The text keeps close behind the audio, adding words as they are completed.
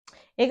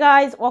Hey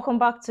guys, welcome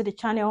back to the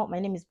channel. My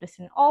name is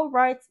Blessing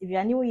Albright. If you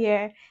are new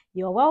here,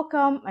 you're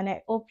welcome, and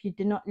I hope you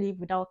do not leave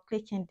without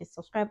clicking the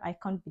subscribe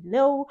icon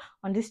below.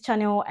 On this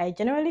channel, I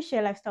generally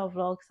share lifestyle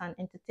vlogs and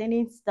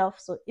entertaining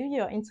stuff, so if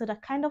you're into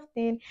that kind of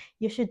thing,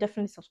 you should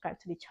definitely subscribe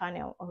to the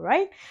channel. All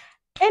right.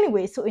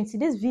 Anyway, so in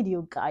today's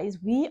video, guys,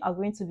 we are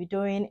going to be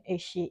doing a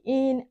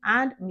Shein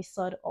and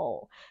Missord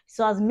haul.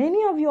 So as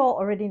many of you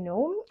already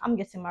know, I'm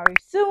getting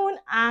married soon,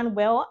 and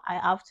well, I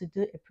have to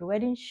do a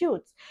pre-wedding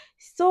shoot.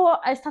 So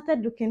I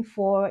started looking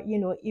for,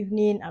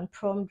 evening and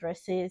prom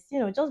dresses,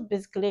 just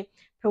basically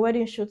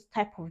pre-wedding shoot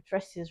type of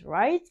dresses,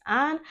 right?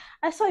 And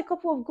I saw a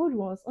couple of good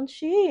ones on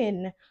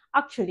Shein.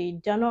 Actually,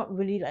 they're not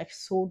really like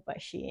sold by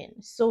Shein.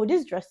 So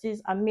these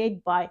dresses are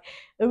made by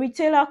a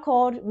retailer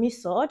called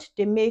Missord.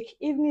 They make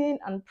evening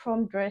and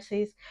prom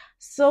dresses.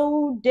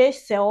 So they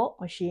sell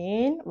on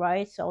Shein,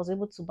 right? So I was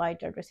able to buy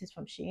their dresses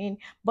from Shein.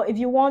 But if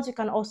you want, you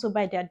can also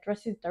buy their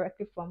dresses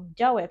directly from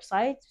their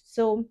website.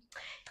 So,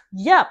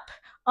 yep.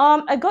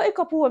 I got a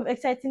couple of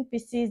exciting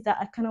pieces that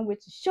I cannot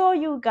wait to show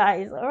you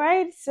guys. All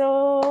right.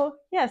 So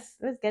yes,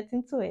 let's get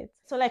into it.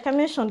 So like I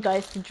mentioned,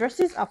 guys, the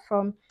dresses are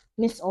from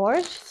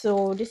Missord.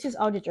 So this is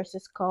how the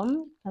dresses come.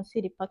 You can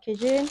see the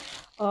packaging.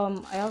 I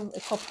have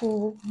a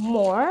couple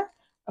more.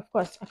 Of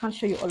course, I can't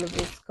show you all of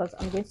this because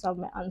I'm going to have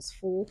my hands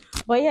full.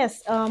 But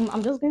yes,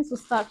 I'm just going to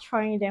start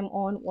trying them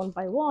on one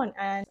by one,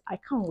 and I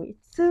can't wait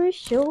to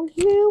show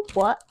you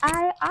what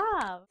I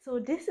have. So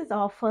this is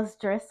our first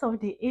dress of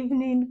the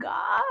evening,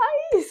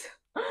 guys.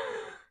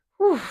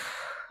 Whew,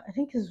 I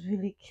think it's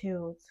really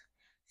cute.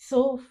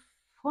 So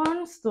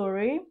fun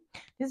story.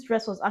 This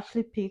dress was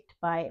actually picked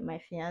by my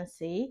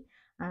fiance,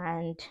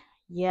 and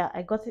yeah,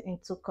 I got it in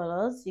two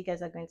colors. You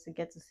guys are going to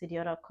get to see the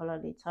other color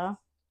later.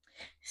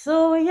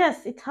 So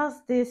yes, it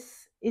has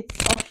this, it's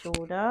off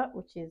shoulder,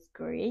 which is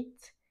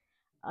great.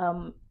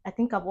 I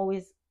think I've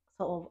always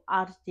sort of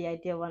had the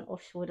idea of an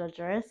off shoulder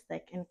dress.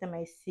 Like anytime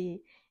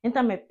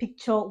I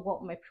picture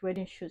what my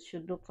pre-wedding shoot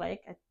should look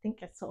like, I think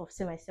I sort of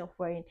see myself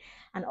wearing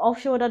an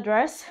off shoulder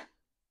dress.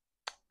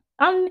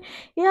 And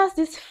it has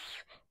this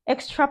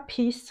extra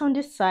piece on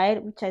the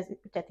side, which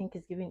I think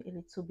is giving a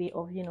little bit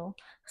of,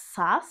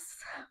 sass,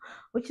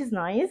 which is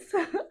nice.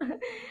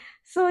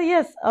 So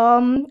yes,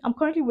 I'm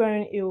currently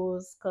wearing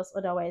heels because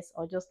otherwise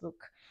I'll just look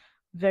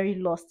very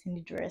lost in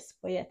the dress.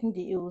 But yeah, I think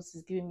the heels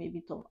is giving me a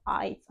bit of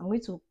height. I'm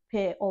going to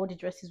pair all the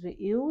dresses with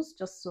heels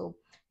just so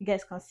you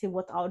guys can see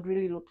what I would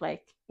really look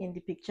like in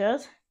the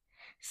pictures.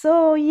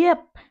 So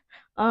yep,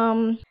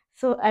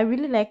 so I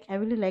really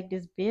like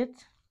this bit.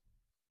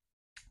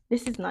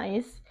 This is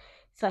nice.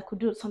 So I could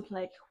do something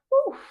like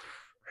woo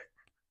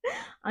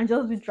and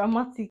just be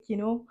dramatic,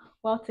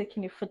 while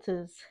taking the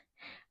photos.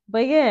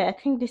 But yeah, I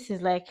think this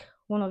is like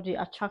one of the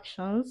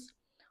attractions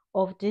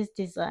of this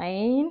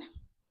design.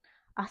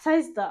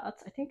 Aside that,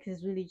 I think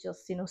it's really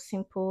just,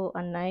 simple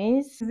and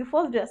nice. It's the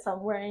first dress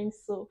I'm wearing,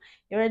 so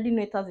you already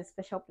know it has a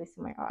special place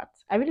in my heart.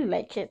 I really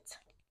like it.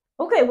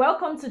 Okay,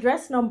 welcome to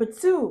dress number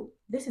 2.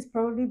 This is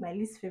probably my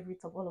least favorite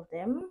of all of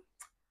them.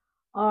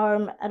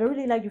 I don't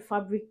really like the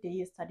fabric they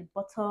used at the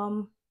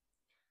bottom,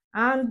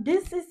 and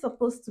this is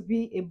supposed to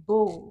be a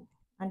bow,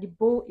 and the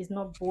bow is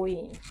not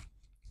bowing,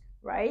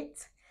 right?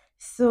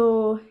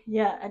 So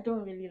yeah, I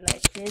don't really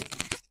like it.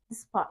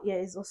 This part here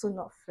is also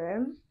not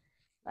firm.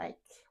 Like,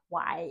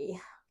 why?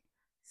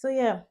 So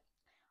yeah,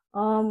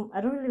 I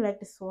don't really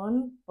like this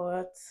one,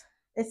 but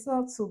it's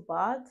not too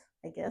bad,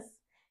 I guess.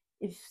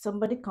 If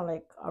somebody can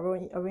like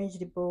arrange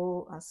the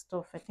bow and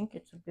stuff, I think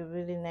it would be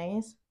really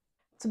nice.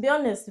 To be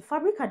honest, the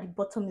fabric at the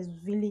bottom is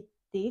really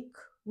thick,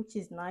 which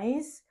is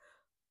nice,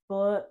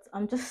 but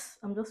I'm just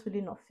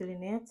really not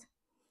feeling it.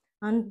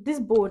 And this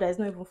bow that is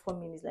not even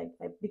forming is like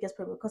my biggest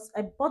problem, because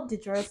I bought the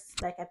dress,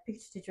 like I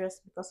picked the dress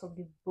because of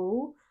the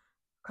bow,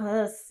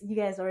 because you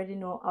guys already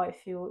know how I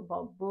feel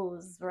about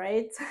bows,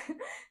 right?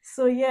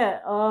 So yeah,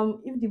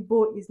 if the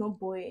bow is not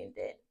bowing,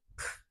 then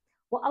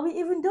what are we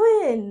even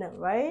doing,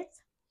 right?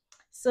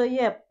 So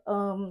yeah,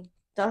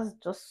 that's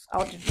just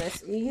how the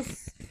dress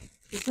is.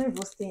 It's not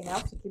even staying. I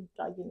have to keep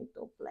dragging it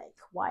up. Like,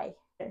 why?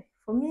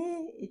 For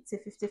me, it's a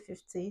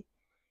 50-50,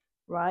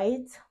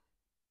 right?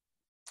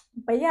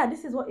 But yeah,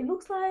 this is what it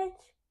looks like.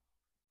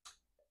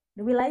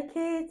 Do we like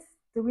it?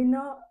 Do we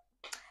not?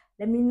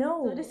 Let me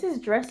know. So this is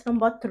dress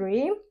number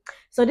 3.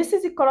 So this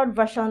is the colored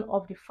version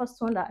of the first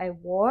one that I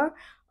wore.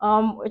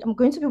 I'm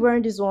going to be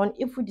wearing this one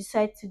if we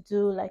decide to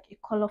do like a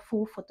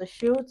colorful photo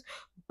shoot.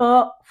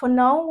 But for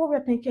now, what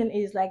we're thinking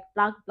is like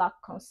black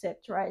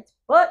concept, right?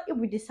 But if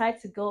we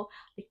decide to go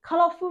the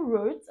colorful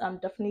route, I'm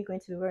definitely going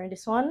to be wearing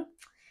this one.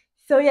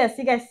 So yes,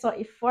 you guys saw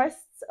it first.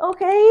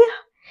 Okay.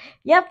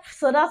 Yep,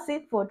 so that's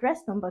it for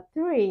dress number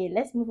 3.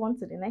 Let's move on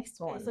to the next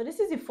one. Okay, so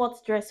this is the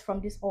 4th dress from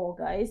this haul,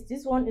 guys.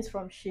 This one is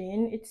from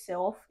Shein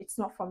itself. It's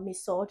not from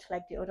Missord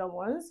like the other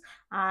ones,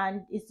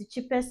 and it's the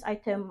cheapest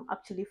item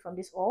actually from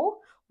this haul,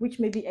 which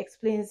maybe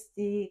explains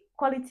the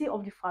quality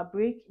of the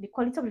fabric. The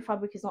quality of the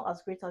fabric is not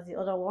as great as the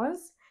other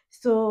ones.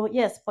 So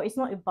yes, but it's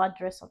not a bad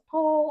dress at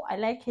all. I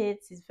like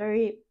it. It's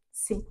very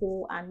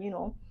simple and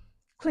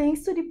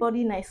clings to the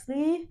body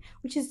nicely,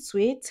 which is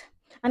sweet.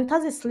 and it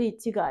has a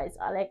slit. You guys,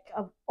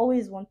 I've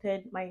always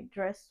wanted my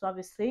dress to have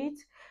a slit,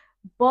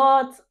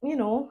 but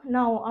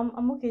now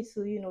I'm okay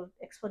to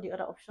explore the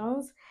other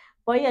options.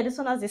 But yeah, this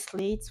one has a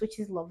slit, which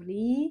is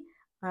lovely,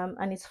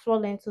 and it's floor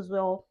length as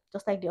well,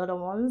 just like the other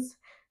ones.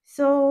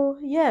 So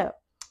yeah,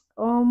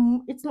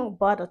 it's not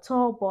bad at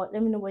all. But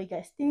let me know what you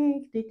guys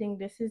think. Do you think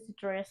this is the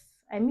dress?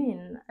 I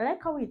mean, I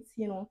like how it's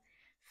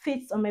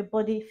fits on my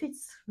body,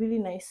 fits really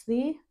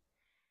nicely.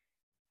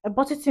 I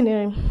bought it in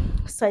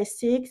a size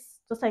 6,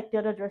 just like the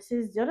other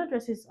dresses. The other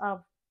dresses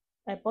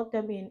I bought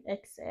them in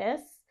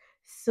XS.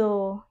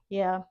 So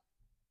yeah,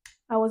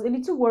 I was a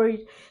little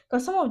worried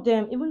because some of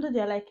them, even though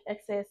they're like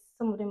XS,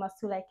 some of them are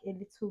still like a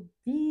little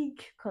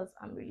big because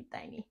I'm really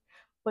tiny.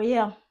 But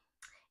yeah,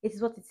 it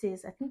is what it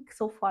is. I think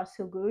so far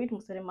so good.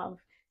 Most of them have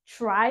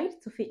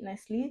tried to fit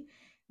nicely.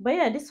 But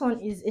yeah, this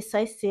one is a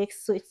size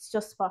 6, so it's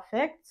just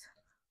perfect.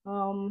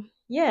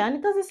 Yeah, and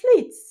it has a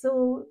slit.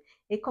 So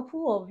a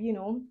couple of,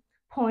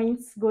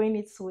 points going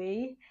its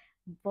way.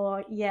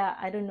 But yeah,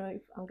 I don't know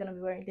if I'm gonna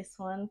be wearing this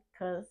one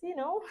because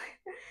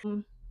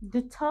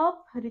the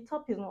top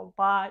is not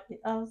bad. It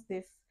has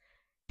this,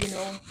 you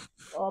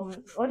know,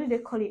 what do they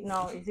call it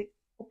now? Is it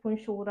open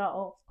shoulder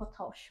or cut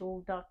out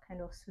shoulder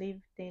kind of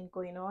sleeve thing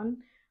going on,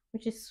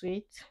 which is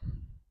sweet.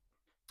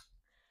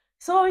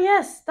 So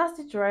yes, that's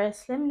the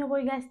dress. Let me know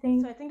what you guys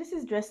think. So I think this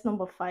is dress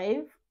number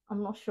 5.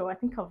 I'm not sure. I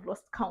think I've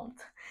lost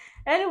count.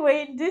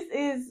 Anyway, this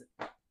is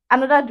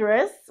another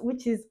dress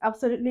which is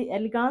absolutely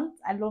elegant.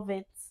 I love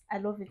it. I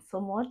love it so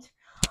much.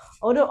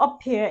 Although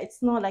up here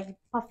it's not like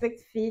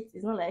perfect fit.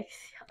 It's not like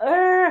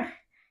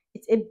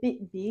it's a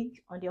bit big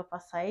on the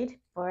upper side,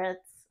 but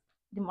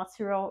the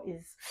material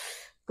is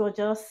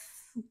gorgeous.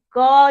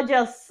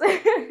 Gorgeous.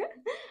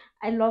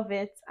 I love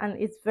it, and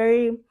it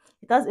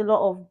has a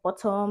lot of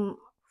bottom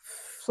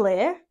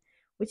flare,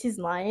 which is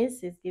nice.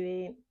 It's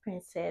giving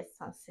princess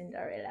and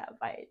Cinderella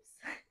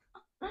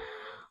vibes.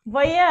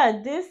 But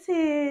yeah, this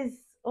is,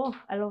 oh,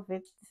 I love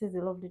it. This is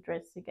a lovely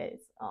dress, you guys.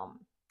 It's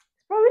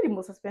probably the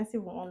most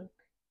expensive one,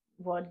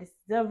 but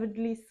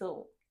deservedly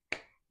so.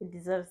 It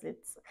deserves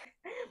it.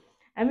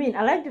 I mean,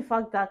 I like the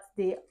fact that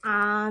the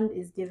and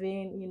is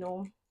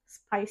giving,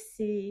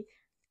 spicy,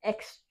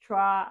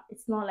 extra.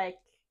 It's not like,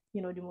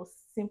 the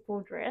most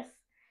simple dress.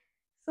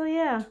 So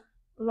yeah,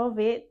 love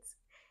it.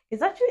 It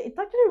actually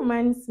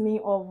reminds me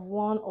of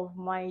one of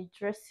my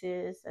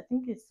dresses. I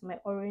think it's my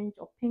orange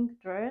or pink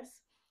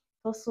dress.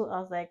 It also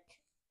has like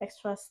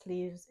extra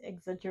sleeves,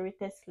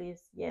 exaggerated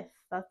sleeves. Yes,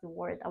 that's the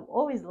word. I've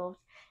always loved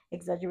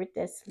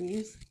exaggerated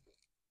sleeves.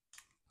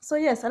 So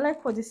yes, I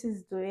like what this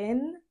is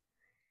doing.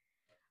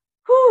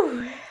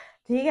 Whew.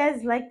 Do you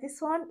guys like this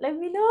one? Let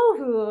me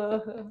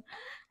know.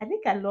 I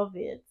think I love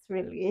it,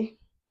 really.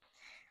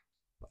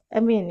 I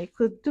mean, it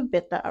could do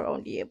better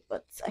around here,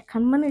 but I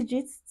can manage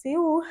it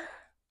still.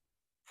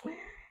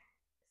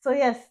 So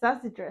yes,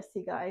 that's the dress,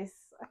 you guys.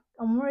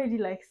 I'm already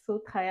like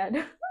so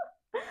tired.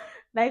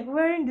 Like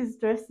wearing these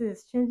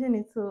dresses, changing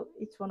into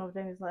each one of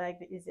them is not like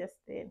the easiest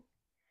thing.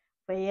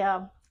 But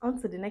yeah, on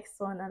to the next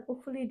one and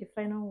hopefully the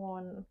final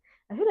one.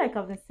 I feel like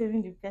I've been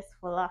saving the best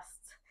for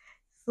last.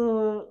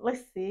 So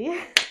let's see.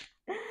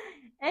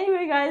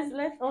 Anyway, guys,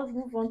 let us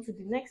move on to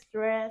the next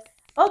dress.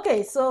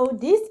 Okay, so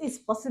this is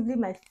possibly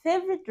my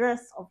favorite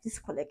dress of this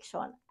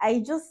collection.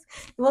 It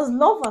was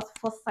love at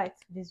first sight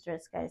for this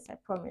dress, guys. I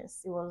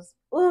promise. It was,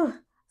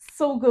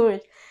 so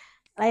good.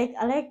 Like,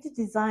 I like the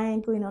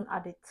design going on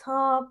at the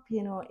top.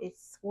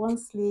 It's one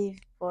sleeve,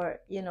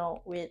 but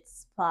with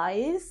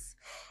spies.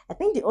 I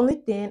think the only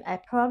thing I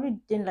probably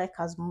didn't like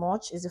as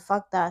much is the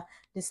fact that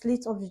the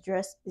slit of the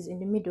dress is in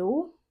the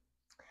middle.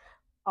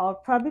 I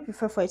would probably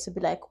prefer for it to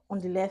be like on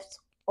the left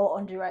or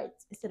on the right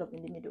instead of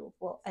in the middle.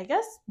 But I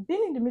guess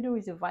being in the middle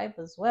is a vibe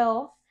as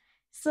well.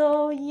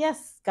 So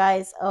yes,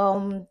 guys,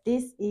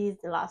 this is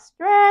the last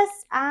dress,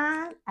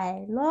 and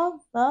I love,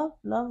 love,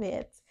 love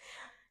it.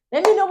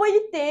 Let me know what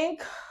you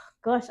think.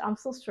 Gosh, I'm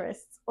so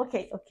stressed.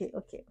 Okay, okay,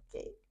 okay,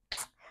 okay.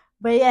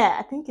 But yeah,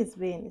 I think it's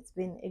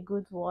been a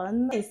good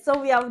one. Okay, so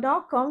we have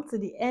now come to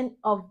the end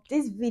of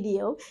this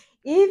video.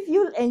 If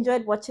you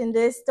enjoyed watching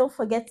this, don't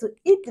forget to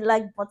hit the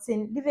like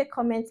button, leave a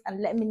comment,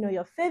 and let me know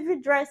your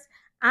favorite dress,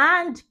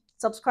 and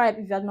subscribe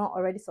if you're not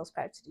already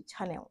subscribed to the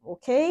channel.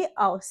 Okay,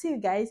 I'll see you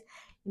guys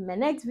in my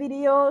next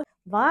video.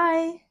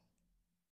 Bye.